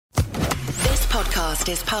podcast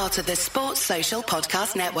is part of the Sports Social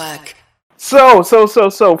Podcast Network. So.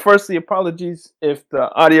 Firstly, apologies if the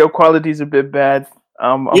audio quality is a bit bad.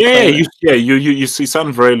 You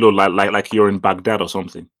sound very low, like you're in Baghdad or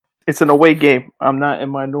something. It's an away game. I'm not in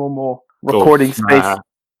my normal recording space,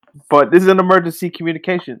 but this is an emergency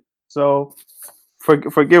communication. So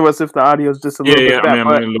forgive us if the audio is just a little bit bad.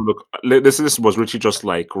 I mean, look, this was really just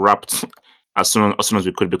like wrapped as soon as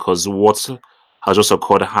we could, because what has just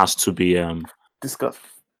occurred has to be discussed.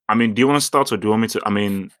 I mean, do you want to start or do you want me to? I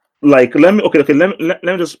mean, like, let me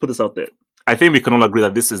just put this out there. I think we can all agree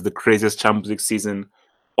that this is the craziest Champions League season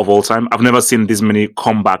of all time. I've never seen this many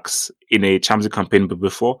comebacks in a Champions League campaign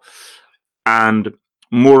before. And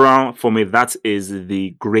Moura, for me, that is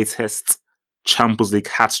the greatest Champions League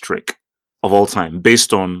hat-trick of all time,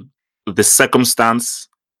 based on the circumstance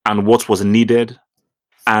and what was needed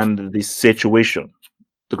and the situation.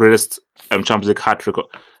 The greatest Champions League hat-trick.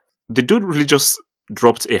 The dude really just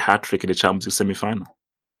dropped a hat-trick in the Champions League semi-final.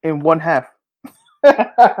 In one half.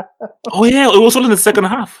 Oh, yeah, it was all in the second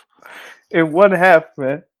half. In one half,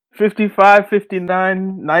 man. 55,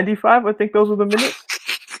 59, 95, I think those were the minutes.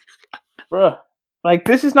 Bruh. Like,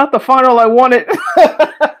 this is not the final I wanted.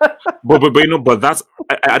 but that's...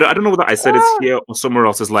 I don't know whether I said it here or somewhere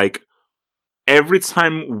else. It's like, every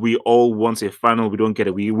time we all want a final, we don't get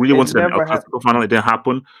it. We really wanted an El Clasico final. It didn't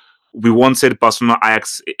happen. We wanted Barcelona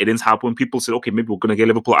Ajax. It didn't happen. People said, okay, maybe we're going to get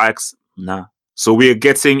Liverpool Ajax. Nah. So we're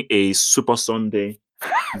getting a Super Sunday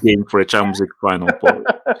game for a Champions League final.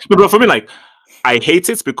 But for me, like, I hate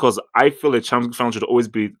it because I feel a Champions League final should always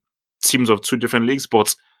be teams of two different leagues.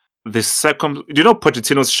 But the second,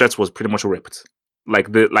 Pochettino's shirt was pretty much ripped.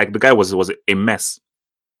 Like the guy was a mess.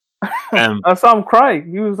 I saw him crying.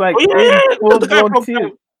 He was like,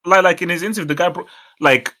 like in his interview, the guy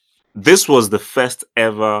like, this was the first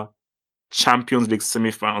ever Champions League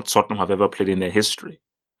semi-final Tottenham have ever played in their history,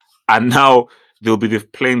 and now they'll be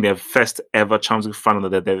playing their first ever Champions League final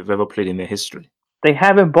that they've ever played in their history. They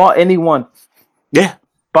haven't bought anyone. Yeah,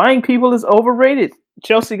 buying people is overrated.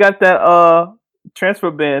 Chelsea got that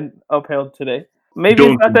transfer ban upheld today. Maybe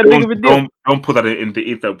it's not that big of a deal. Don't put that in the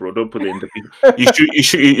ether, bro. Don't put it in the ether.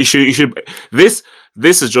 You should.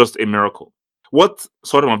 This is just a miracle. What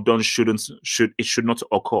sort of have done should not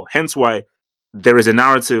occur. Hence why there is a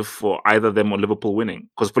narrative for either them or Liverpool winning.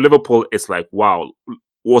 Because for Liverpool, it's like, wow,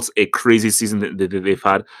 what a crazy season that they've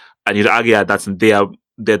had, and you'd argue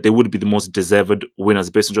that they would be the most deserved winners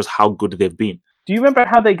based on just how good they've been. Do you remember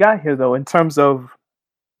how they got here though? In terms of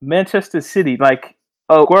Manchester City, like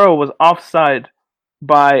Aguero was offside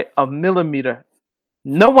by a millimeter.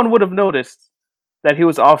 No one would have noticed that he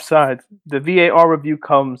was offside. The VAR review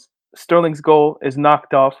comes. Sterling's goal is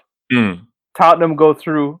knocked off. Tottenham go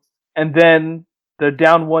through, and then they're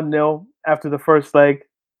down 1-0 after the first leg.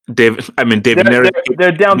 David Neres.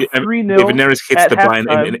 They're down 3-0. David Neres hits the bar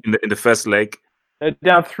in the first leg. They're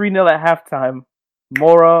down 3-0 at halftime.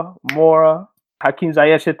 Moura, Hakim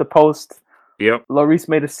Ziyech hit the post. Yep. Lloris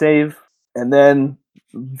made a save, and then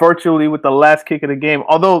virtually with the last kick of the game,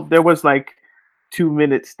 although there was like 2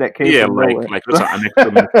 minutes that came from nowhere. Like an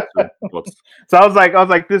extra minute. So I was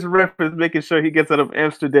like, this ref is making sure he gets out of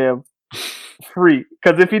Amsterdam free,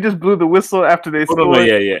 because if he just blew the whistle after they scored,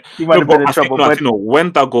 he might have been in trouble.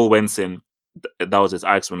 When that goal went in, that was his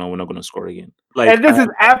axe. We're not going to score again. Like, and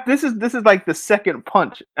this is like the second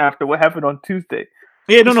punch after what happened on Tuesday.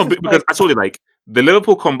 Yeah, no, because I told you, like, the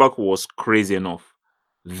Liverpool comeback was crazy enough.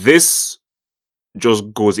 This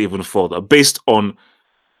just goes even further based on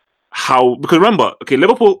how, because remember, okay,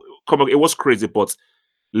 Liverpool comeback, it was crazy, but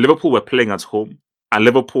Liverpool were playing at home, and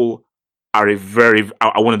Liverpool are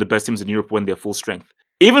one of the best teams in Europe when they're full strength.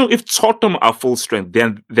 Even if Tottenham are full strength,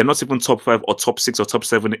 then they're not even top 5 or top 6 or top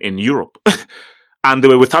 7 in Europe. And they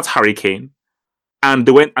were without Harry Kane, and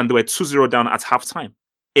they were 2-0 down at halftime,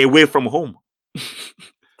 away from home.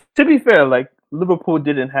 To be fair, like, Liverpool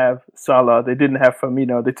didn't have Salah, they didn't have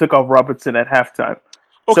Firmino, they took off Robertson at halftime.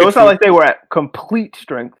 Okay, so it's not like they were at complete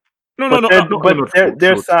strength.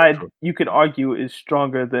 Their side, you could argue, is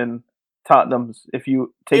stronger than Tottenham's if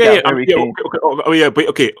you take out Harry Kane.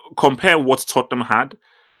 Okay. Compare what Tottenham had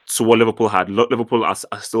to what Liverpool had. Liverpool are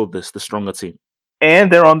still the stronger team, and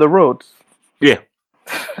they're on the road. Yeah.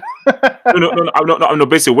 No.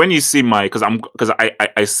 Basically, when you see because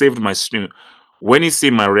I saved my stream. When you see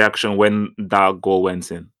my reaction when that goal went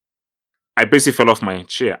in, I basically fell off my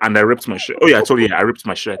chair and I ripped my shirt. Oh yeah, I told you, I ripped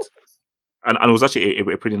my shirt, and it was actually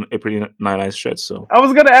a pretty nice shirt. So I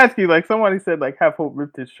was gonna ask you, like, somebody said like Half Hope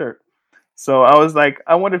ripped his shirt, so I was like,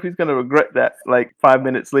 I wonder if he's gonna regret that like 5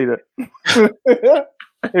 minutes later.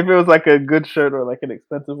 If it was like a good shirt or like an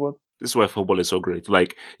expensive one. This is why football is so great.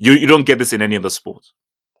 Like you don't get this in any other sport.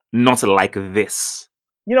 Not like this.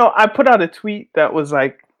 You know, I put out a tweet that was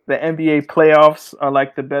like the NBA playoffs are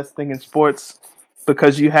like the best thing in sports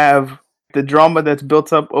because you have the drama that's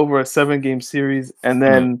built up over a 7-game series and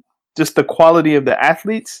then just the quality of the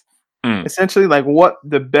athletes. Essentially, like what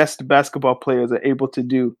the best basketball players are able to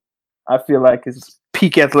do, I feel like is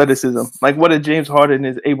peak athleticism. Like what a James Harden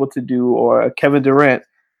is able to do or a Kevin Durant.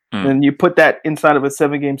 And you put that inside of a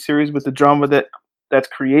 7-game series with the drama that's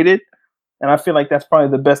created. And I feel like that's probably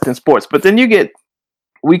the best in sports. But then you get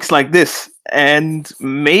weeks like this, and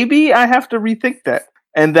maybe I have to rethink that.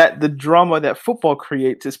 And that the drama that football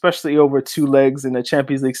creates, especially over 2 legs in the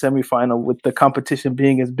Champions League semifinal with the competition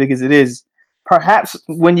being as big as it is, perhaps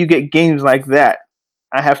when you get games like that,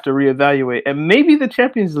 I have to reevaluate. And maybe the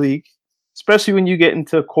Champions League, especially when you get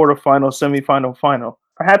into quarterfinal, semifinal, final,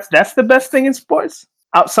 perhaps that's the best thing in sports.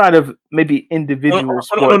 Outside of maybe individual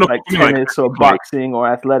sports like tennis or boxing or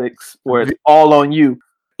athletics, where it's all on you.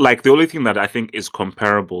 Like the only thing that I think is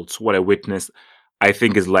comparable to what I witnessed, I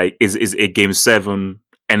think is a Game 7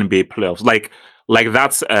 NBA playoffs. Like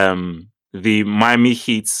that's the Miami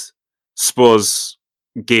Heat Spurs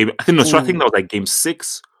game. I think that was like Game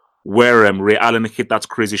 6 where Ray Allen hit that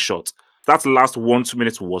crazy shot. That last 1-2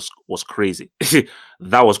 minutes was crazy.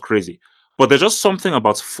 That was crazy. But there's just something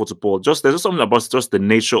about football. There's just something about just the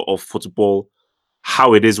nature of football,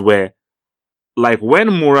 how it is where, like when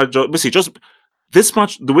Moura just this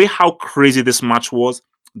match, the way how crazy this match was,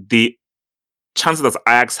 the chances that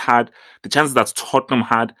Ajax had, the chances that Tottenham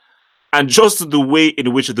had, and just the way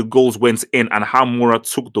in which the goals went in and how Moura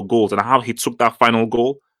took the goals and how he took that final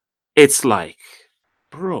goal, it's like,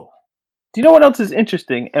 bro. Do you know what else is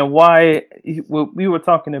interesting and why we were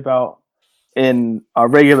talking about in our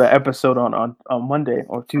regular episode on Monday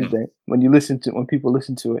or Tuesday when people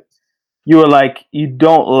listen to it, you were like, you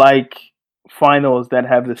don't like finals that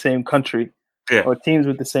have the same country or teams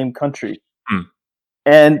with the same country.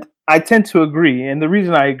 And I tend to agree. And the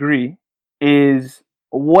reason I agree is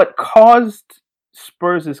what caused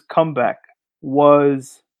Spurs' comeback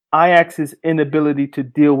was Ajax's inability to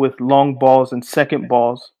deal with long balls and second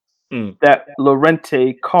balls that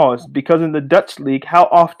Llorente caused. Because in the Dutch league, how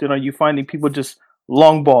often are you finding people just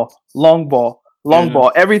long ball?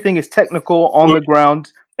 Everything is technical on the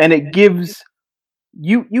ground, and it gives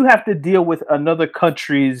you have to deal with another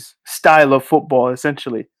country's style of football,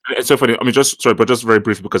 essentially. It's so funny. I mean, just very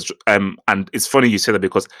briefly, because and it's funny you say that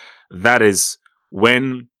because that is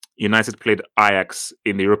when United played Ajax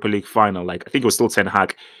in the Europa League final. Like I think it was still Ten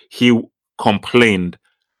Hag. He complained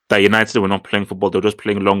that United were not playing football; they were just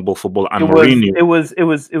playing long ball football. And Mourinho,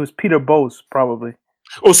 it was Peter Bosz probably.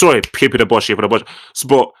 Oh, sorry, Peter Bosz.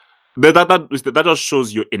 But that just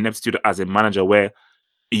shows your ineptitude as a manager, where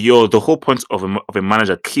the whole point of a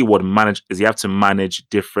manager, keyword manage, is you have to manage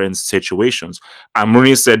different situations. And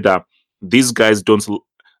Mourinho said that these guys don't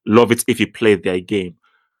love it if you play their game,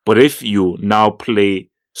 but if you now play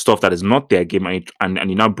stuff that is not their game and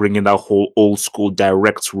you're now bringing that whole old school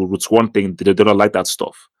direct roots one thing, they don't like that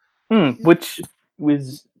stuff. Which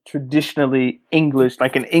was traditionally English,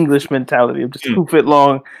 like an English mentality of just hoof it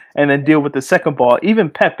long and then deal with the second ball. Even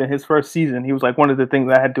Pep in his first season, he was like, one of the things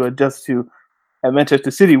I had to adjust to at Manchester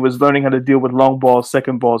City was learning how to deal with long balls,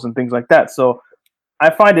 second balls, and things like that. So I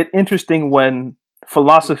find it interesting when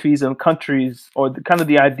philosophies and countries or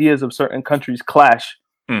the ideas of certain countries clash.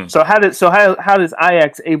 So how does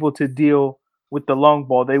Ajax able to deal with the long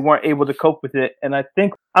ball? They weren't able to cope with it. And I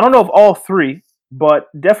don't know if all 3, but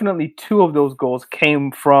definitely 2 of those goals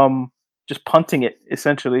came from just punting it,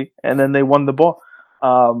 essentially, and then they won the ball.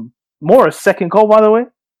 Moura's second goal, by the way,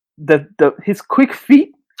 his quick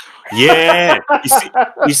feet. Yeah,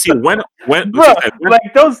 you see when bro,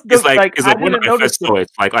 it's like when I first saw it,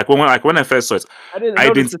 when I first saw it, I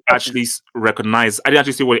didn't actually recognize. I didn't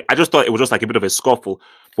actually see what I just thought it was just like a bit of a scuffle.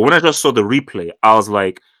 But when I just saw the replay, I was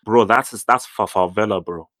like, bro, that's for favela,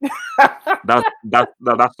 bro. That's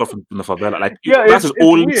stuff in the favela. Like that's his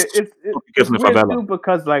only it's from the favela. Too,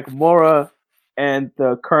 because like Moura and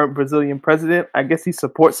the current Brazilian president, I guess he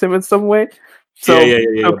supports him in some way. So,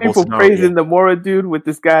 so people praising the Moura dude with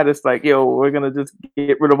this guy that's like, yo, we're gonna just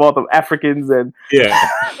get rid of all the Africans and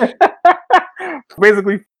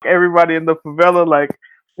basically everybody in the favela. Like,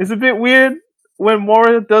 it's a bit weird when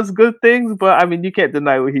Moura does good things, but I mean, you can't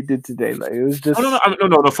deny what he did today. Like, it was just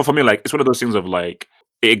no. For me, like, it's one of those things of like,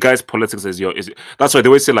 a guy's politics is that's why they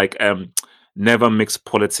always say like, never mix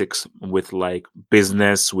politics with like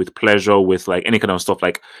business, with pleasure, with like any kind of stuff.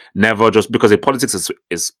 Like, never just because politics is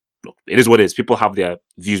it is what it is. People have their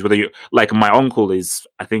views. Whether you like, my uncle is,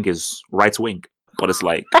 I think, is right wing. but it's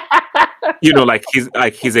like, like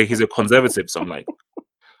he's a conservative. So I'm like,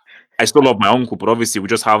 I still love my uncle, but obviously we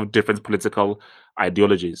just have different political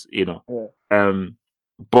ideologies. Yeah.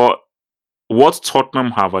 But what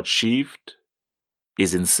Tottenham have achieved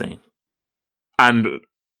is insane, and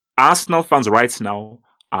Arsenal fans right now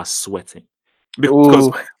are sweating because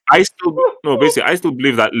Ooh. I still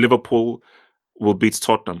believe that Liverpool will beat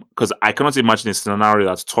Tottenham, because I cannot imagine a scenario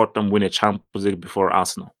that Tottenham win a Champions League before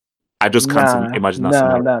Arsenal. I just can't imagine that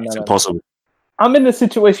scenario. It's impossible. I'm in a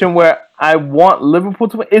situation where I want Liverpool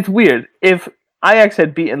to win. It's weird. If Ajax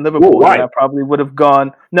had beaten Liverpool, then I probably would have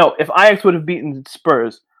gone. No, if Ajax would have beaten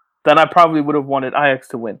Spurs, then I probably would have wanted Ajax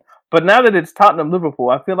to win. But now that it's Tottenham Liverpool,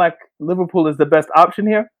 I feel like Liverpool is the best option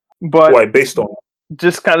here. But why? Based on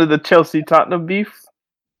just kind of the Chelsea Tottenham beef.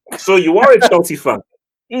 So you are a Chelsea fan?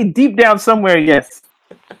 Deep down somewhere, yes.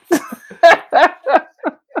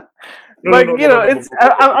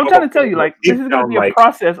 I'm trying to tell you, like, this is going to be a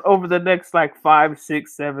process over the next, like, 5,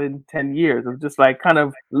 6, 7, 10 years of just, like, kind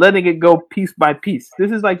of letting it go piece by piece.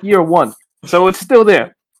 This is, like, year 1. So it's still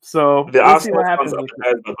there. So the Arsenal fans are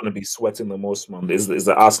going to be sweating the most, man. Is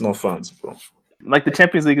the Arsenal fans, bro. Like, the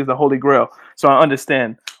Champions League is the holy grail. So I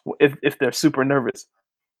understand if they're super nervous.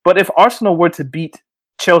 But if Arsenal were to beat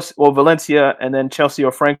Chelsea or Valencia and then Chelsea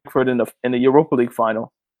or Frankfurt in the Europa League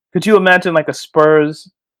final, could you imagine like a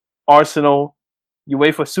Spurs, Arsenal,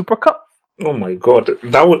 UEFA Super Cup? Oh my God,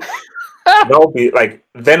 that would be like.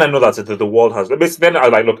 Then I know that the world has. Then I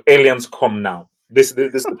like, look, aliens, come now. This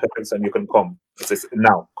is the perfect time you can come. It's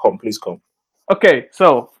now, come, please come. Okay,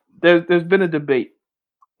 so there's been a debate.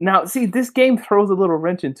 Now, see, this game throws a little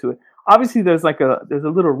wrench into it. Obviously, there's a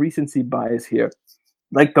little recency bias here.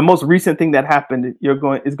 Like the most recent thing that happened,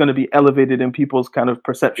 is going to be elevated in people's kind of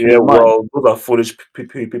perception. Yeah, well, those are foolish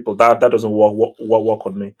people. That doesn't work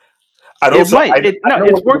on me. And it's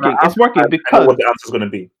working. It's working because I know what the answer is going to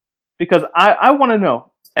be. Because I want to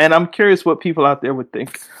know, and I'm curious what people out there would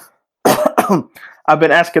think. I've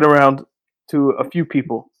been asking around to a few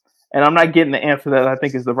people, and I'm not getting the answer that I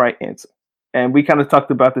think is the right answer. And we kind of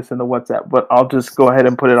talked about this in the WhatsApp, but I'll just go ahead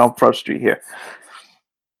and put it on Front Street here.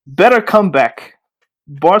 Better comeback.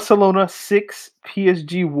 Barcelona 6,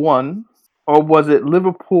 PSG 1, or was it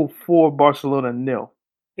Liverpool 4, Barcelona 0?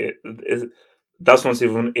 That's not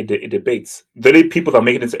even a debate. The only people that are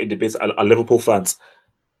making it a debate are Liverpool fans.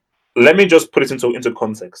 Let me just put it into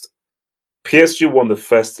context. PSG won the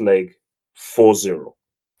first leg 4-0.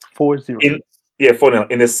 4-0.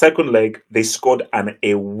 4-0. In the second leg, they scored an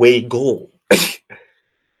away goal.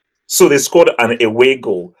 So they scored an away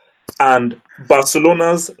goal. And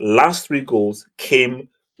Barcelona's last 3 goals came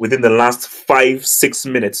within the last 5-6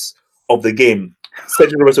 minutes of the game.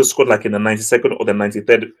 Sergio Roberto scored like in the 92nd or the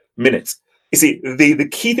 93rd minute. You see, the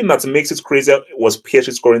key thing that makes it crazier was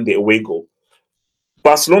PSG scoring the away goal.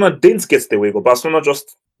 Barcelona didn't get the away goal. Barcelona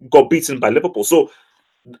just got beaten by Liverpool. So,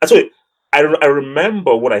 I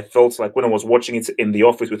remember what I felt like when I was watching it in the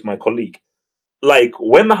office with my colleague. Like,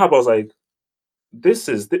 when that happened, I was like, this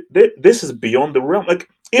is beyond the realm. Like,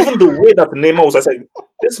 even the way that Neymar was, I said,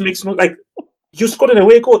 this makes no, like, you scored an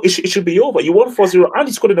away goal. It should be over. You won 4-0 and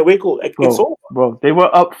you scored an away goal. Like, it's over. Bro, they were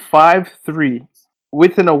up 5-3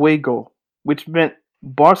 with an away goal, which meant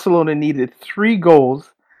Barcelona needed 3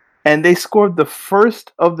 goals, and they scored the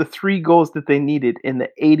first of the 3 goals that they needed in the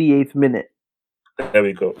 88th minute. There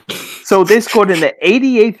we go. So they scored in the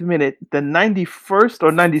 88th minute, the 91st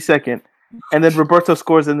or 92nd, and then Roberto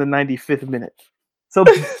scores in the 95th minute. So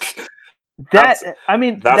that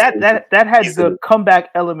had the comeback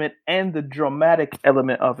element and the dramatic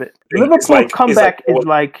element of it. Liverpool's comeback is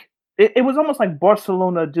like it was almost like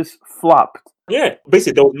Barcelona just flopped. Yeah,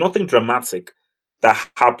 basically there was nothing dramatic that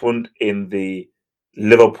happened in the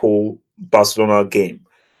Liverpool-Barcelona game.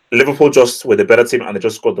 Liverpool just were the better team and they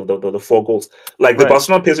just scored the 4 goals. Like the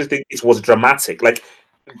Barcelona PSG thing, it was dramatic. Like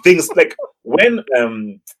things like when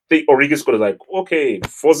the Origi scored, like, okay,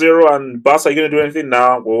 4-0 and Barca, are you gonna do anything?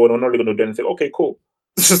 Nah, well, we're not really gonna do anything. Okay, cool.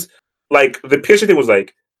 It's just like the PSG thing was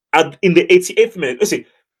like in the 88th minute. Listen,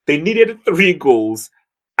 they needed 3 goals,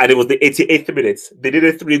 and it was the 88th minute. They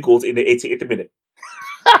needed 3 goals in the 88th minute.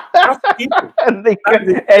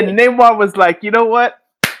 And Neymar was like, you know what?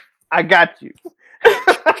 I got you.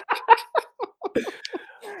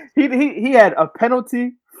 He had a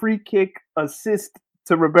penalty, free kick, assist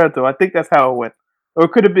to Roberto. I think that's how it went. Or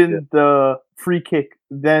it could have been the free kick,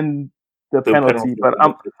 then the penalty. But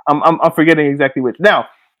I'm forgetting exactly which. Now,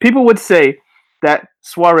 people would say that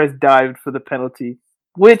Suarez dived for the penalty,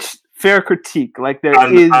 which fair critique. Like there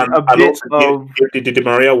is a bit of Di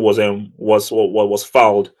Maria was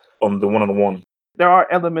fouled on the 1-on-1. There are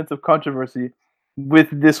elements of controversy with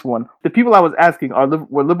this one. The people I was asking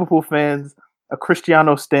were Liverpool fans, a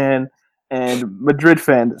Cristiano stan, and Madrid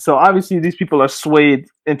fan. So obviously these people are swayed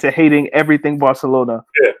into hating everything Barcelona.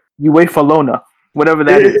 Yeah. UEFA Lona, whatever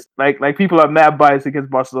that is. Like people are mad biased against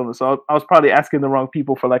Barcelona. So I was probably asking the wrong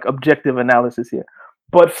people for like objective analysis here.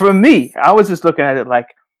 But for me, I was just looking at it like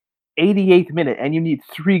 88th minute and you need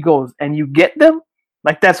 3 goals and you get them.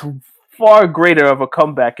 Like that's far greater of a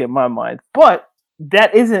comeback in my mind. But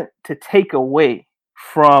that isn't to take away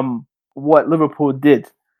from what Liverpool did.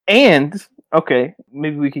 And okay,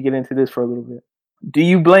 maybe we could get into this for a little bit. Do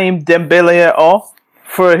you blame Dembele at all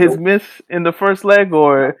for his miss in the first leg,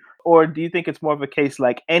 or do you think it's more of a case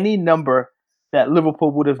like any number that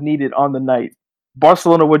Liverpool would have needed on the night,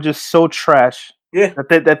 Barcelona were just so trash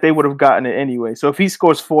that they would have gotten it anyway? So if he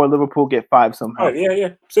scores 4, Liverpool get 5 somehow. Oh, yeah,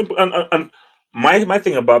 simple. And my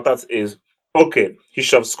thing about that is, okay, he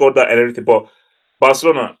should have scored that and everything, but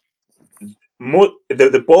Barcelona,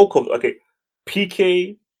 the bulk of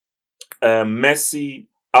PK, Messi,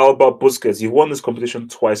 Alba, Busquets, you've won this competition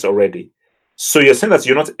twice already. So you're saying that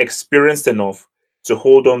you're not experienced enough to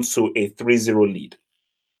hold on to a 3-0 lead.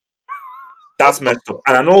 That's messed up.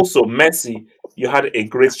 And also, Messi, you had a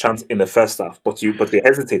great chance in the first half, but they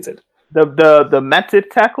hesitated. The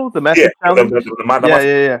Matip tackle, the Matip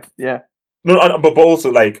challenge. Yeah. No, but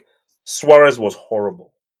also like Suarez was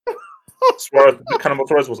horrible.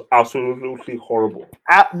 Suarez was absolutely horrible.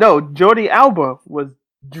 No, Jordi Alba was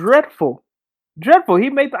dreadful.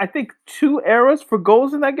 He made, I think, 2 errors for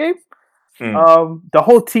goals in that game. The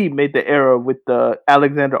whole team made the error with the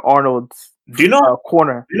Alexander-Arnold's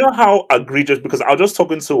corner. Do you know how egregious? Because I was just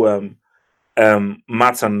talking to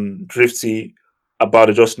Matt and Drifty about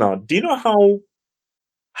it just now. Do you know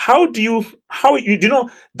do you know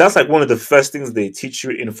that's like one of the first things they teach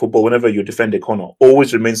you in football whenever you defend a corner?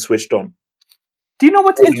 Always remain switched on. Do you know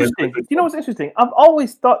what's interesting? I've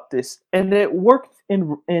always thought this, and it worked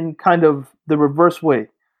in kind of the reverse way.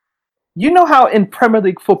 You know how in Premier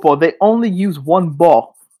League football they only use 1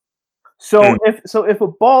 ball. So if a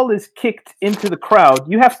ball is kicked into the crowd,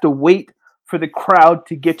 you have to wait for the crowd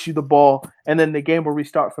to get you the ball, and then the game will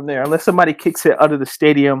restart from there. Unless somebody kicks it out of the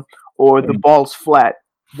stadium or the ball's flat,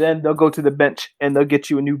 then they'll go to the bench and they'll get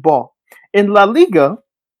you a new ball. In La Liga,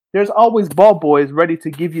 there's always ball boys ready to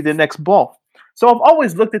give you the next ball. So I've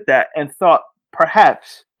always looked at that and thought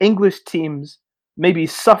perhaps English teams maybe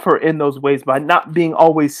suffer in those ways by not being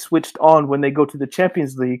always switched on when they go to the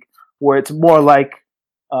Champions League, where it's more like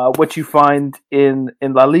what you find in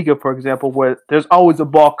La Liga, for example, where there's always a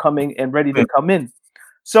ball coming and ready to come in.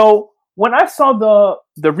 So when I saw the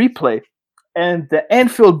replay and the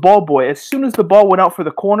Anfield ball boy, as soon as the ball went out for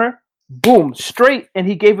the corner, boom, straight, and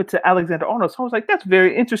he gave it to Alexander-Arnold. So I was like, that's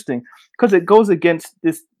very interesting, because it goes against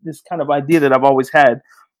this kind of idea that I've always had,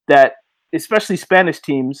 that especially Spanish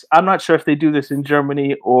teams, I'm not sure if they do this in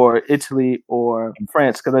Germany or Italy or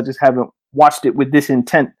France, because I just haven't watched it with this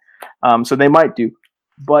intent. So they might do.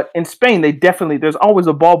 But in Spain, there's always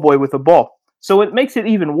a ball boy with a ball. So it makes it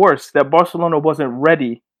even worse that Barcelona wasn't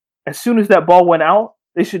ready. As soon as that ball went out,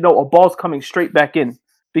 they should know a ball's coming straight back in.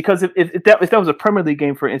 Because if that was a Premier League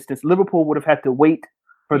game, for instance, Liverpool would have had to wait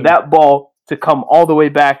for that ball to come all the way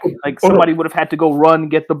back. Like somebody would have had to go run,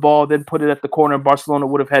 get the ball, then put it at the corner, and Barcelona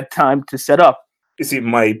would have had time to set up. You see,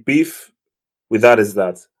 my beef with that is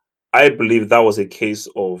that I believe that was a case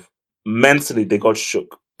of mentally they got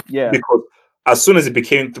shook. Yeah. Because as soon as it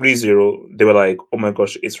became 3-0, they were like, oh my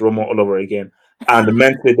gosh, it's Roma all over again. And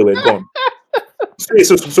mentally they were gone.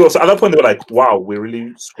 So at that point they were like, wow, we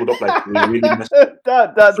really screwed up. Like we really messed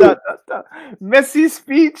up. Messi's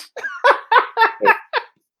speech.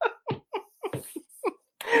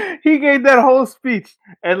 He gave that whole speech,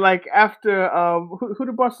 and like after who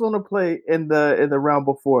did Barcelona play in the round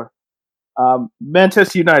before?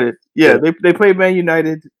 Manchester United. Yeah, they played Man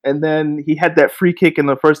United, and then he had that free kick in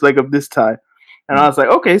the first leg of this tie. And I was like,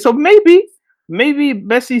 okay, so maybe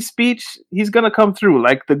Messi's speech, he's gonna come through.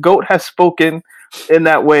 Like the GOAT has spoken in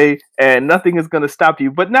that way, and nothing is gonna stop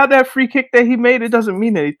you. But now that free kick that he made, it doesn't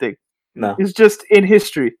mean anything. No, it's just in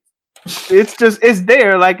history. It's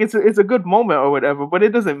there, like it's a good moment or whatever, but it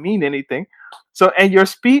doesn't mean anything. So, and your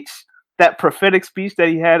speech, that prophetic speech that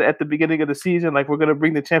he had at the beginning of the season, like we're gonna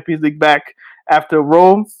bring the Champions League back after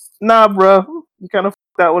Rome. Nah, bro, you kind of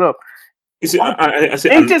fucked that one up. You see,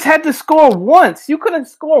 they just had to score once. You couldn't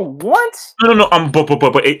score once. No.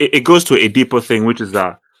 But it goes to a deeper thing, which is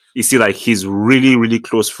that you see, like he's really, really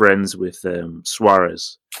close friends with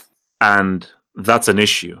Suarez, and that's an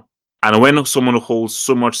issue. And when someone holds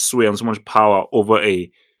so much sway and so much power over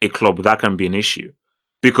a club, that can be an issue.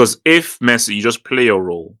 Because if Messi, you just play your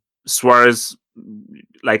role, Suarez,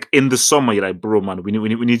 like in the summer, you're like, bro, man, we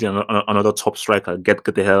need another top striker. Get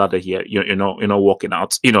the hell out of here. You're not working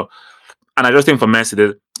out. And I just think for Messi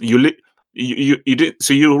that you did.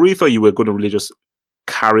 So you really thought you were going to really just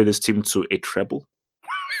carry this team to a treble,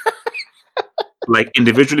 like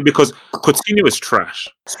individually, because Coutinho is trash.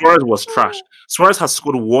 Suarez was trash. Suarez has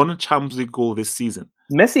scored 1 Champions League goal this season.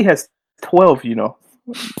 Messi has 12,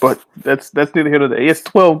 but that's neither here nor there. He has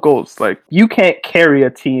 12 goals. Like, you can't carry a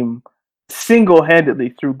team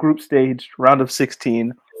single-handedly through group stage, round of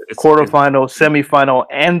 16, quarterfinal, semifinal,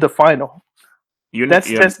 and the final.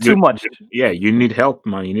 That's too much. Yeah, you need help,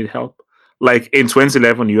 man. You need help. Like in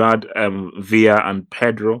 2011, you had Villa and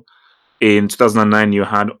Pedro. In 2009, you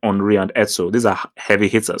had Henry and Etso. These are heavy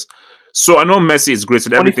hitters. So I know Messi is great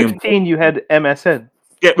at everything. 2015, you had MSN.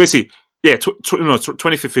 Yeah, basically. Yeah,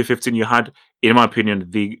 2015, you had, in my opinion,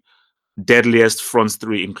 the deadliest front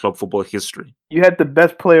three in club football history. You had the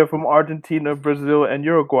best player from Argentina, Brazil, and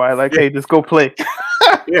Uruguay. Like, hey, just go play.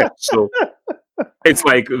 Yeah, so it's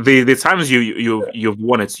like the times you've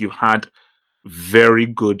won it, you had very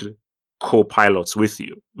good co-pilots with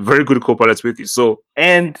you. So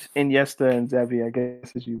and Iniesta and Xavi, I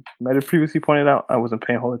guess, as you might have previously pointed out, I wasn't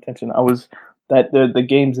paying whole attention. I was the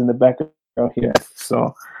games in the background here.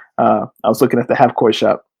 So I was looking at the half-court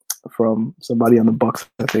shot from somebody on the Bucks,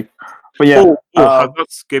 I think. But yeah, has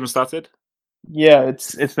that game started? Yeah,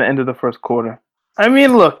 it's the end of the first quarter. I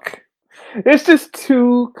mean, look, it's just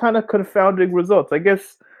two kind of confounding results. I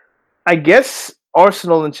guess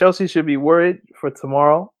Arsenal and Chelsea should be worried for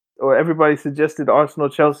tomorrow, or everybody suggested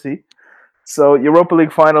Arsenal-Chelsea. So Europa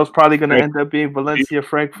League final is probably going to end up being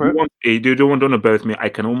Valencia-Frankfurt. You don't want to bet with me. I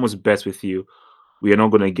can almost bet with you we are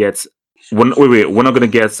not going to get. We're not going to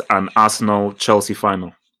get an Arsenal-Chelsea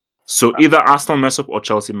final. So either Arsenal mess up or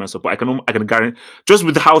Chelsea mess up. But I can guarantee, just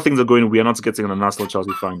with how things are going, we are not getting an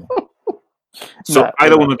Arsenal-Chelsea final. So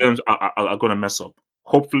either one of them are going to mess up.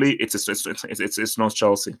 Hopefully, it's not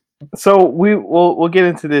Chelsea. So we'll get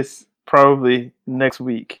into this probably next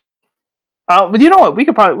week. But you know what? We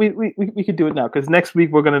could probably we could do it now, because next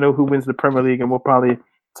week we're going to know who wins the Premier League, and we'll probably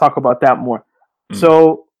talk about that more.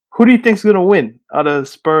 So who do you think is going to win out of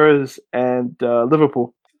Spurs and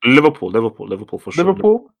Liverpool? Liverpool for sure.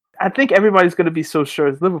 Liverpool? I think everybody's going to be so sure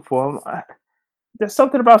it's Liverpool. There's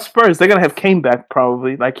something about Spurs. They're going to have Kane back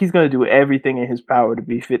probably. Like, he's going to do everything in his power to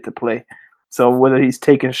be fit to play. So whether he's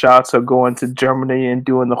taking shots or going to Germany and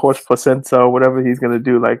doing the horse placenta or whatever he's going to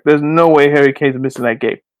do, like, there's no way Harry Kane's missing that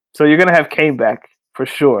game. So you're going to have Kane back for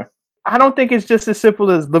sure. I don't think it's just as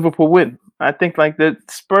simple as Liverpool win. I think like the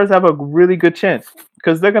Spurs have a really good chance,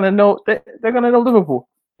 because they're going to know Liverpool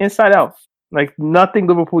inside out. Like, nothing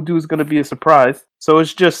Liverpool do is going to be a surprise. So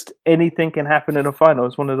it's just anything can happen in a final.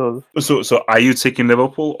 It's one of those. So are you taking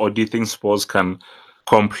Liverpool, or do you think Spurs can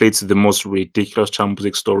complete the most ridiculous Champions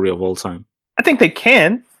League story of all time? I think they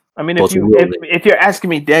can. I mean, if you're asking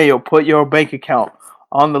me, Daniel, put your bank account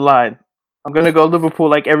on the line, I'm going to go Liverpool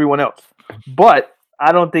like everyone else. But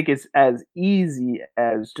I don't think it's as easy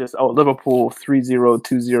as just, Liverpool 3-0,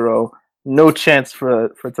 2-0, no chance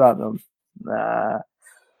for Tottenham. Nah.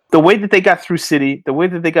 The way that they got through City, the way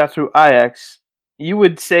that they got through Ajax, you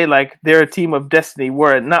would say like they're a team of destiny,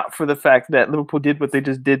 were it not for the fact that Liverpool did what they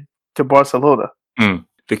just did to Barcelona.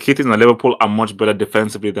 The key thing is that Liverpool are much better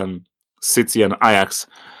defensively than City and Ajax,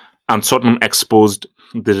 and Tottenham exposed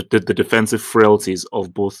the defensive frailties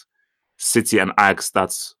of both City and Ajax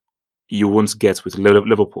that you won't get with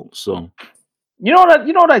Liverpool. So, you know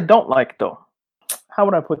what I don't like though. How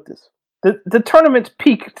would I put this? The tournament's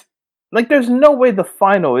peaked. Like, there's no way the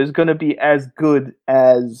final is going to be as good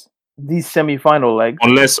as these semi-final legs.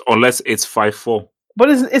 Unless it's 5-4. But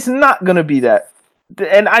it's not going to be that.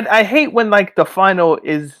 And I hate when, like, the final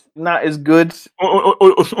is not as good.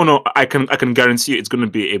 Oh no, I can guarantee you it's going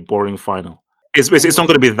to be a boring final. It's not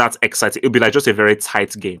going to be that exciting. It'll be like just a very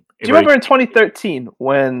tight game. Do you remember in 2013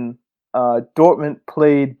 when Dortmund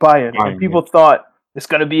played Bayern and people thought it's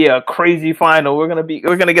going to be a crazy final? We're going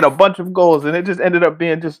to get a bunch of goals, and it just ended up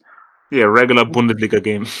being just regular Bundesliga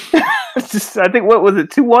game. I think, what was it,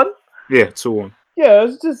 2-1? Yeah, 2-1. Yeah, it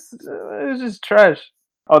was just trash.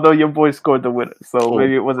 Although your boy scored the winner, so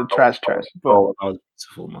maybe it wasn't trash. But that was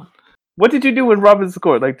beautiful, man. What did you do when Robin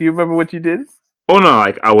scored? Like, do you remember what you did? Oh no,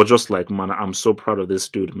 like I was just like, man, I'm so proud of this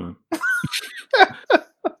dude, man.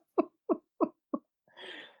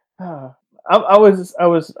 I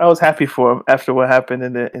was happy for him after what happened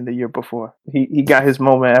in the year before. He got his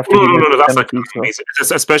moment after. No, that's like amazing.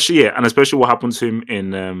 Especially what happened to him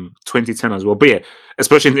in 2010 as well. But yeah,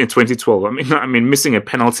 especially in 2012. I mean, missing a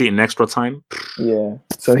penalty in extra time. Yeah,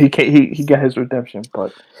 so he got his redemption.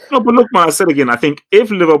 But no, but look, man, I said again, I think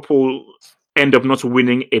if Liverpool end up not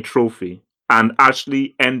winning a trophy and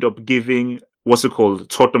actually end up giving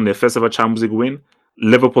Tottenham their first ever Champions League win,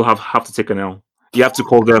 Liverpool have to take an L. You have to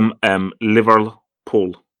call them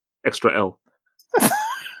Liverpool, extra L.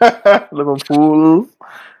 Liverpool.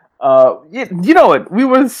 You know what? We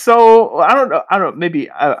were so I don't know.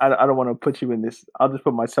 Maybe I don't want to put you in this. I'll just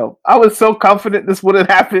put myself. I was so confident this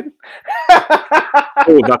wouldn't happen.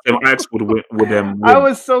 That Ajax would win. I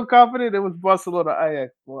was so confident it was Barcelona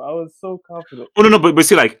Ajax. Well, I was so confident. Oh no, but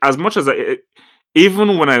see, like as much as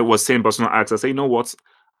even when I was saying Barcelona Ajax, I say, you know what?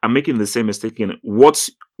 I'm making the same mistake. In what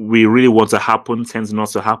we really want to happen tends not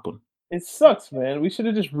to happen. It sucks, man. We should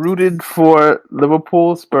have just rooted for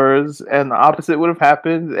Liverpool, Spurs, and the opposite would have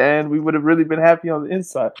happened, and we would have really been happy on the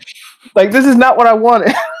inside. Like, this is not what I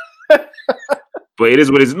wanted. But it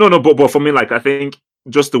is what it is. No, but for me, like, I think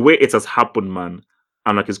just the way it has happened, man,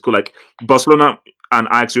 and like it's cool. Like Barcelona and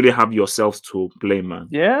Ajax really have yourselves to blame, man.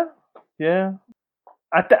 Yeah.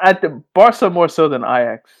 I think Barca more so than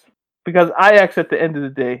Ajax, because Ajax, at the end of the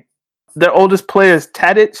day, their oldest player is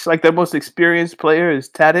Tadic. Like, their most experienced player is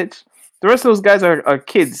Tadic. The rest of those guys are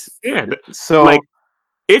kids. Yeah. So, like,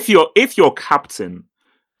 if your captain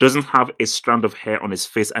doesn't have a strand of hair on his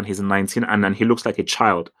face and he's 19 and then he looks like a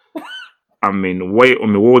child, what are we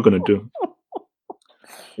gonna do?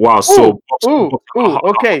 Wow.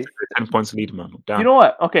 Okay. 10 points lead, man. Damn. You know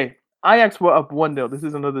what? Okay, Ajax were up 1-0. This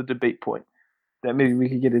is another debate point that maybe we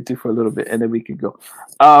could get into for a little bit, and then we could go.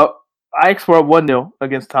 Ajax were up 1-0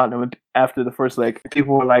 against Tottenham after the first leg.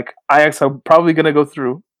 People were like, Ajax are probably gonna go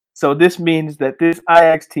through. So this means that this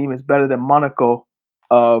Ajax team is better than Monaco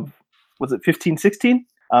of, was it 15-16?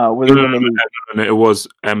 No, it was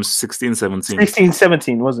 16-17.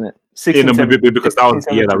 16-17, wasn't it? 16-17. Because that was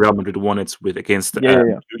the year that Real Madrid won it against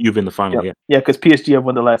Juve in the final. Yeah, because PSG have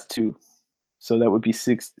won the last two. So that would be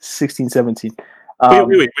 16-17.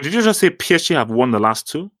 Wait. But did you just say PSG have won the last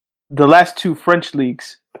two? The last two French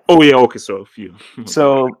leagues. Oh, yeah, okay, so a few.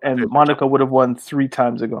 So, and Monaco would have won 3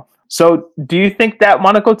 times ago. So, do you think that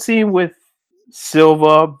Monaco team with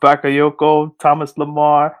Silva, Bakayoko, Thomas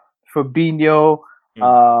Lemar, Fabinho,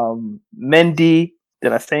 Mendy,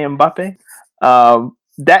 did I say Mbappe?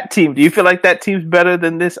 That team, do you feel like that team's better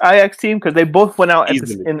than this Ajax team? Because they both went out in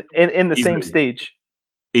the same stage.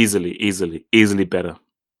 Easily better.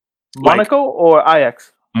 Monaco or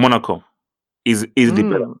Ajax? Monaco is easily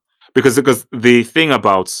better. Because the thing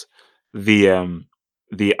about the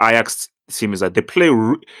Ajax team is that they play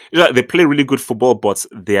really good football, but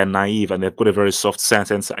they are naive and they've got a very soft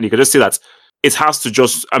sentence, and you can just see that it has to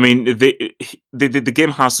just. I mean, the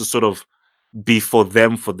game has to sort of be for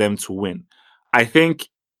them to win. I think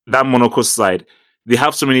that Monaco side, they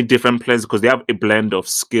have so many different players because they have a blend of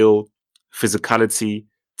skill, physicality,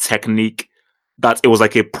 technique, that it was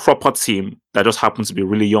like a proper team that just happened to be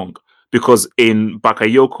really young. Because in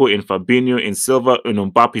Bakayoko, in Fabinho, in Silva, in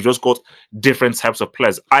Mbappe, you just got different types of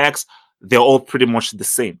players. Ajax, they're all pretty much the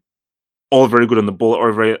same. All very good on the ball,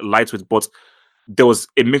 all very lightweight, but there was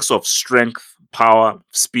a mix of strength, power,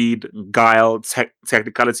 speed, guile,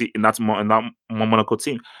 technicality in that Monaco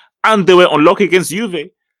team. And they were unlucky against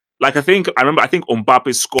Juve. Like, I think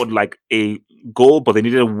Mbappe scored like a goal, but they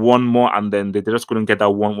needed one more, and then they just couldn't get that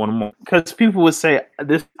one more. Because people would say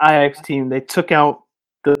this Ajax team, they took out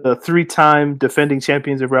the 3-time defending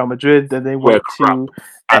champions of Real Madrid. Then they went to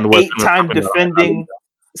an 8-time defending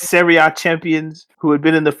Serie A champions who had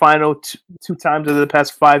been in the final two times over the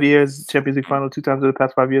past 5 years, Champions League final 2 times over the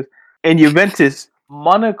past 5 years. And Juventus,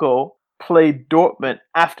 Monaco played Dortmund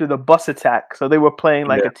after the bus attack. So they were playing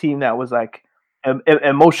like a team that was like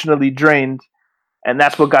emotionally drained. And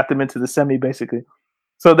that's what got them into the semi, basically.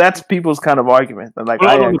 So that's people's kind of argument. Like,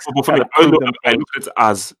 I look at it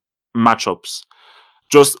as matchups.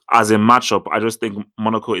 Just as a matchup, I just think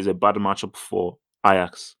Monaco is a bad matchup for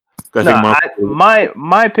Ajax.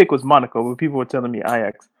 My pick was Monaco, but people were telling me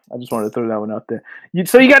Ajax. I just wanted to throw that one out there.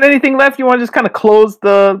 So you got anything left? You want to just kind of close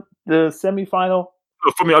the semifinal?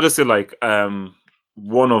 For me, I'll just say I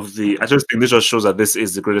just think this just shows that this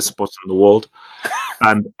is the greatest sport in the world.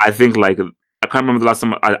 And I think I can't remember the last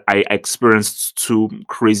time I experienced 2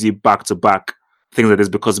 crazy back-to-back things like this,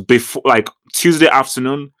 because before, Tuesday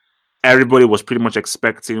afternoon, everybody was pretty much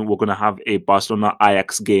expecting we're going to have a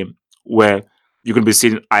Barcelona-Ajax game where you're going to be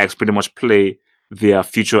seeing Ajax pretty much play their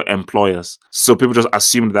future employers. So people just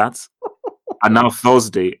assumed that. And now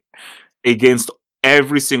Thursday, against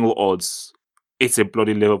every single odds, it's a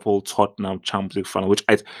bloody Liverpool-Tottenham Champions League final, which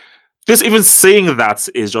just even saying that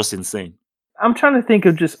is just insane. I'm trying to think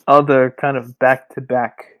of just other kind of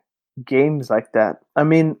back-to-back games like that. I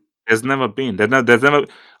mean, there's never been. There's never.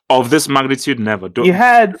 of this magnitude, never. Don't, You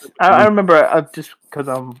had, I remember, just because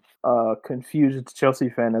I'm a confused Chelsea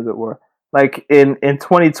fan, as it were. Like in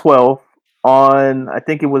 2012, on I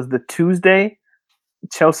think it was the Tuesday,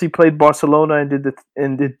 Chelsea played Barcelona and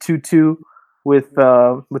did 2-2 with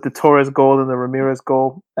the Torres goal and the Ramirez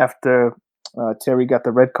goal after Terry got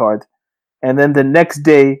the red card. And then the next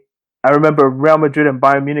day, I remember Real Madrid and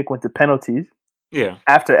Bayern Munich went to penalties. Yeah.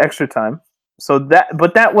 After extra time. So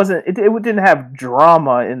that wasn't it. It didn't have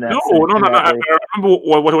drama in that. No. I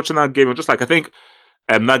remember watching that game. Just like I think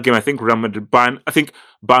that game. I think Real Madrid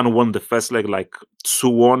Bayern won the first leg like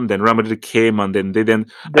 2-1. Then Real Madrid came and then they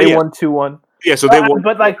won 2-1. Yeah, so they won.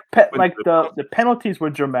 But the penalties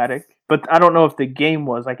were dramatic. But I don't know if the game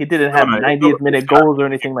was like it didn't have 90th minute goals or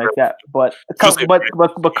anything like that. But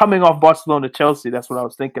coming off Barcelona Chelsea, that's what I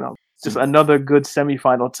was thinking of. Just another good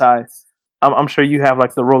semifinal tie. I'm sure you have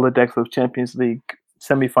like the Rolodex of Champions League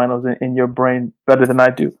semifinals in your brain better than I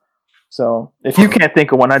do. So if you can't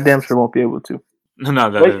think of one, I damn sure won't be able to. I'm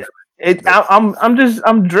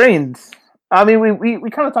drained. I mean, we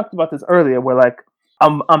kind of talked about this earlier. Where like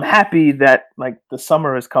I'm happy that like the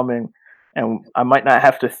summer is coming, and I might not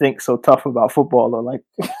have to think so tough about football or like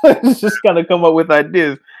just kind of come up with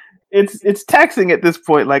ideas. It's taxing at this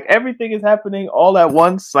point. Like everything is happening all at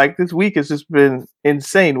once. Like this week has just been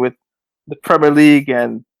insane with the Premier League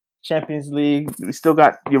and Champions League. We still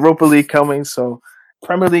got Europa League coming, so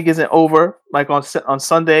Premier League isn't over. Like on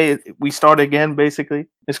Sunday, we start again. Basically,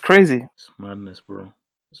 it's crazy. It's madness, bro.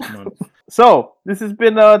 It's madness. So this has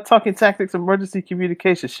been Talking Tactics Emergency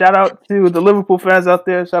Communication. Shout out to the Liverpool fans out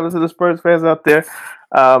there. Shout out to the Spurs fans out there.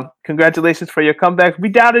 Congratulations for your comeback. We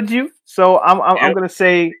doubted you, so I'm gonna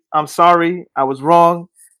say I'm sorry. I was wrong.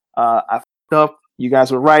 I f***ed up. You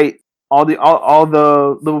guys were right. All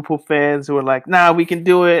the Liverpool fans who were like, "Nah, we can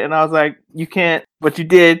do it," and I was like, "You can't," but you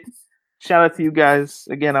did. Shout out to you guys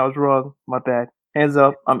again. I was wrong. My bad. Hands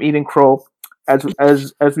up. I'm eating crow as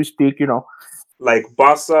we speak. You know, like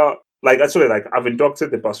Barca. Like actually, like I've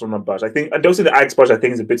inducted the Barcelona badge. I think inducting the Ajax badge. I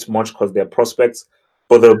think is a bit much because they're prospects.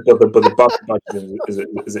 But the Barca badge is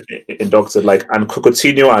inducted. Like and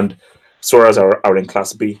Coutinho and Suarez are in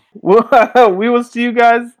Class B. Well, we will see you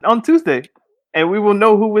guys on Tuesday. And we will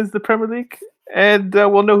know who wins the Premier League, and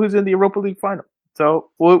we'll know who's in the Europa League final. So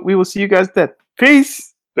we will see you guys then.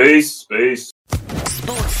 Peace. Peace. Sports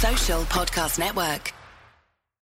Social Podcast Network.